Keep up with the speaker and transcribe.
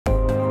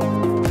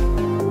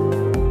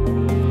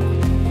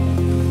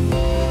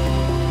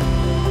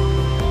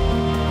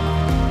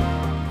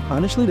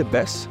honestly, the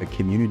best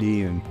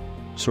community and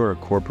sort of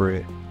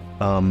corporate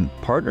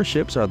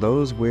partnerships are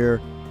those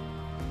where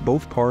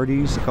both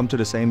parties come to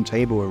the same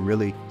table and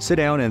really sit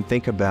down and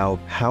think about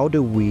how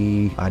do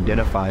we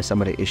identify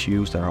some of the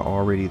issues that are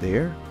already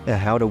there,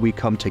 and how do we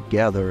come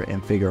together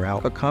and figure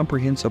out a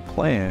comprehensive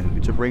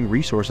plan to bring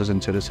resources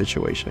into the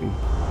situation.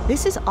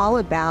 This is all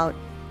about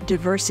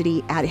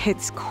diversity at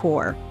its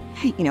core.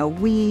 You know,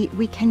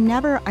 we can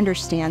never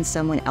understand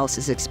someone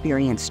else's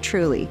experience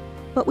truly,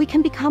 but we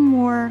can become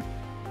more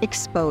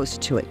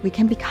exposed to it. We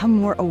can become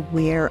more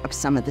aware of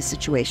some of the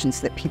situations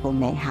that people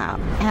may have.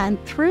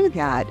 And through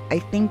that, I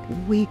think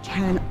we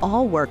can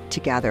all work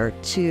together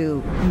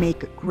to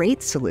make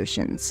great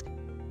solutions.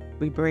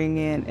 We bring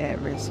in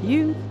at-risk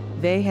youth.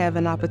 They have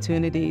an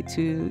opportunity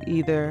to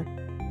either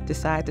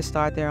decide to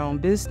start their own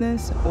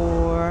business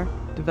or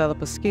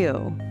develop a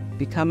skill,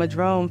 become a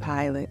drone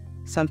pilot,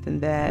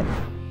 something that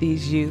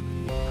these youth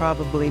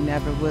probably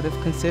never would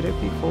have considered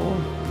before.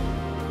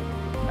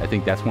 I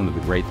think that's one of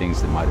the great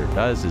things that MITRE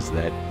does, is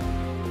that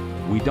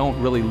we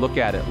don't really look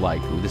at it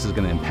like, oh, this is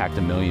going to impact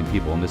 1 million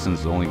people and this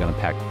is only going to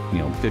impact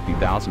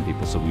 50,000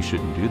 people, so we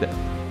shouldn't do that.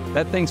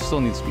 That thing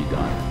still needs to be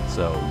done.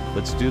 So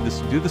let's do this,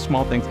 do the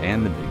small things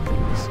and the big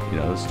things.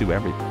 Let's do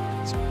everything.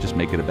 Let's just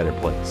make it a better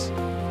place.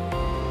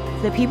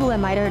 The people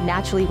at MITRE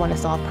naturally want to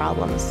solve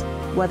problems,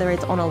 whether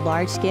it's on a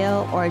large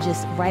scale or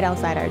just right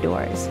outside our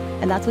doors.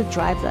 And that's what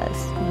drives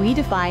us. We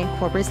define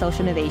corporate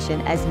social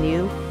innovation as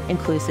new,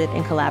 inclusive,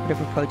 and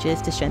collaborative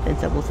approaches to strengthen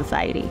civil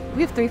society.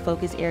 We have 3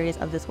 focus areas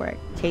of this work: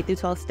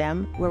 K-12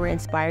 STEM, where we're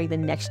inspiring the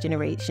next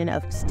generation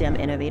of STEM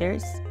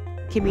innovators;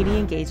 community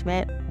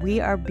engagement, we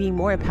are being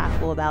more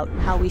impactful about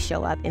how we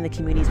show up in the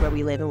communities where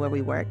we live and where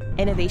we work;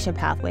 innovation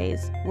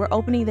pathways, we're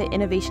opening the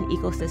innovation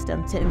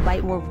ecosystem to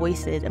invite more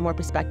voices and more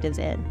perspectives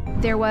in.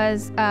 There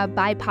was a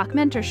BIPOC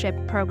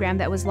mentorship program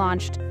that was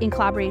launched in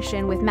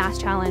collaboration with Mass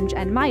Challenge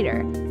and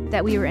MITRE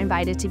that we were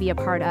invited to be a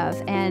part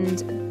of, and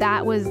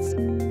that was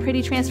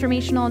pretty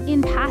transformational.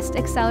 In past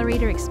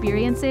accelerator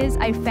experiences,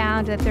 I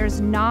found that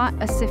there's not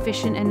a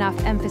sufficient enough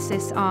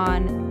emphasis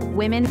on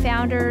women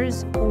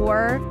founders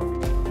or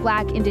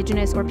Black,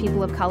 Indigenous, or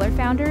people of color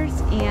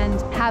founders,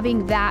 and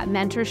having that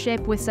mentorship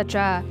with such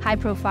a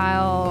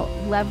high-profile,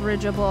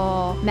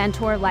 leverageable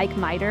mentor like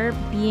MITRE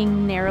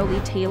being narrowly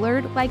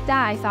tailored like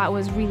that, I thought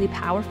was really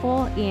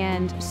powerful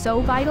and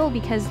so vital,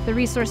 because the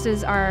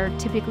resources are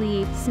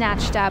typically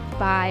snatched up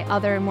by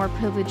other more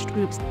privileged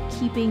groups.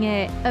 Keeping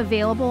it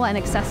available and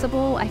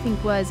accessible, I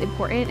think, was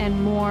important,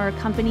 and more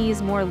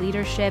companies, more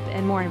leadership,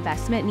 and more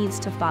investment needs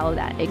to follow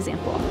that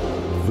example.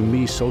 For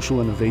me, social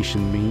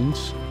innovation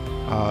means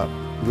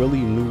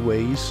really new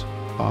ways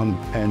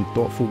and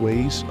thoughtful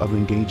ways of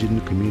engaging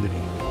the community.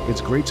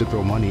 It's great to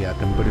throw money at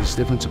them, but it's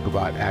different to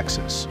provide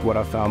access. What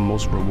I found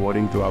most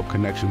rewarding throughout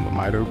connection with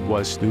MITRE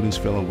was students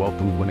feeling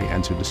welcomed when they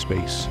entered the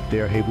space.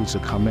 They're able to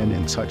come in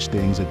and touch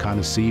things and kind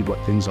of see what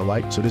things are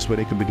like, so this way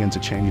they can begin to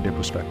change their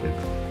perspective.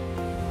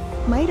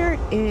 MITRE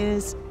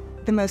is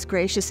the most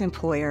gracious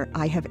employer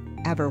I have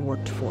ever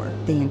worked for.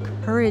 They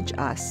encourage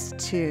us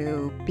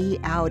to be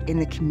out in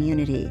the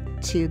community,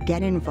 to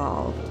get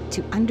involved,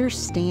 to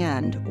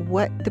understand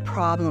what the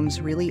problems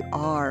really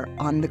are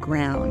on the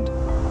ground.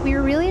 We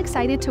were really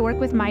excited to work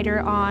with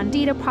MITRE on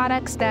data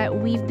products that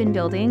we've been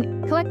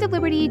building. Collective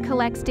Liberty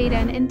collects data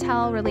and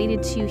intel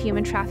related to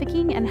human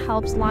trafficking and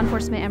helps law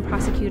enforcement and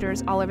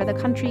prosecutors all over the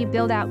country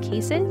build out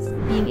cases.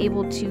 Being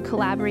able to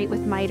collaborate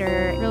with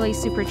MITRE really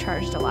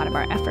supercharged a lot of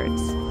our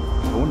efforts.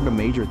 One of the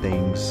major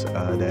things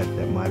that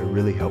MITRE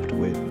really helped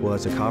with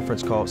was a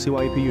conference called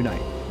CYEP Unite,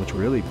 which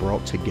really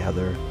brought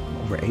together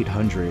over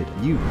 800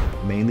 youth,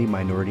 mainly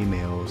minority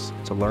males,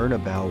 to learn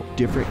about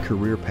different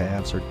career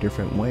paths or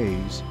different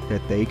ways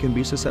that they can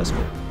be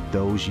successful.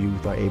 Those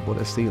youth are able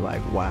to see,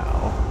 like,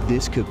 wow,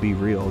 this could be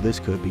real, this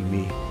could be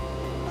me.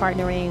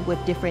 Partnering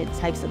with different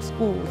types of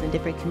schools and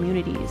different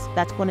communities,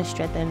 that's going to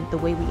strengthen the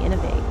way we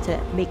innovate to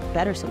make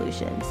better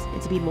solutions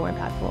and to be more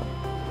impactful.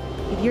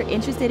 If you're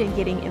interested in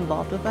getting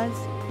involved with us,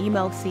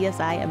 email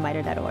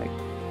csi@mitre.org.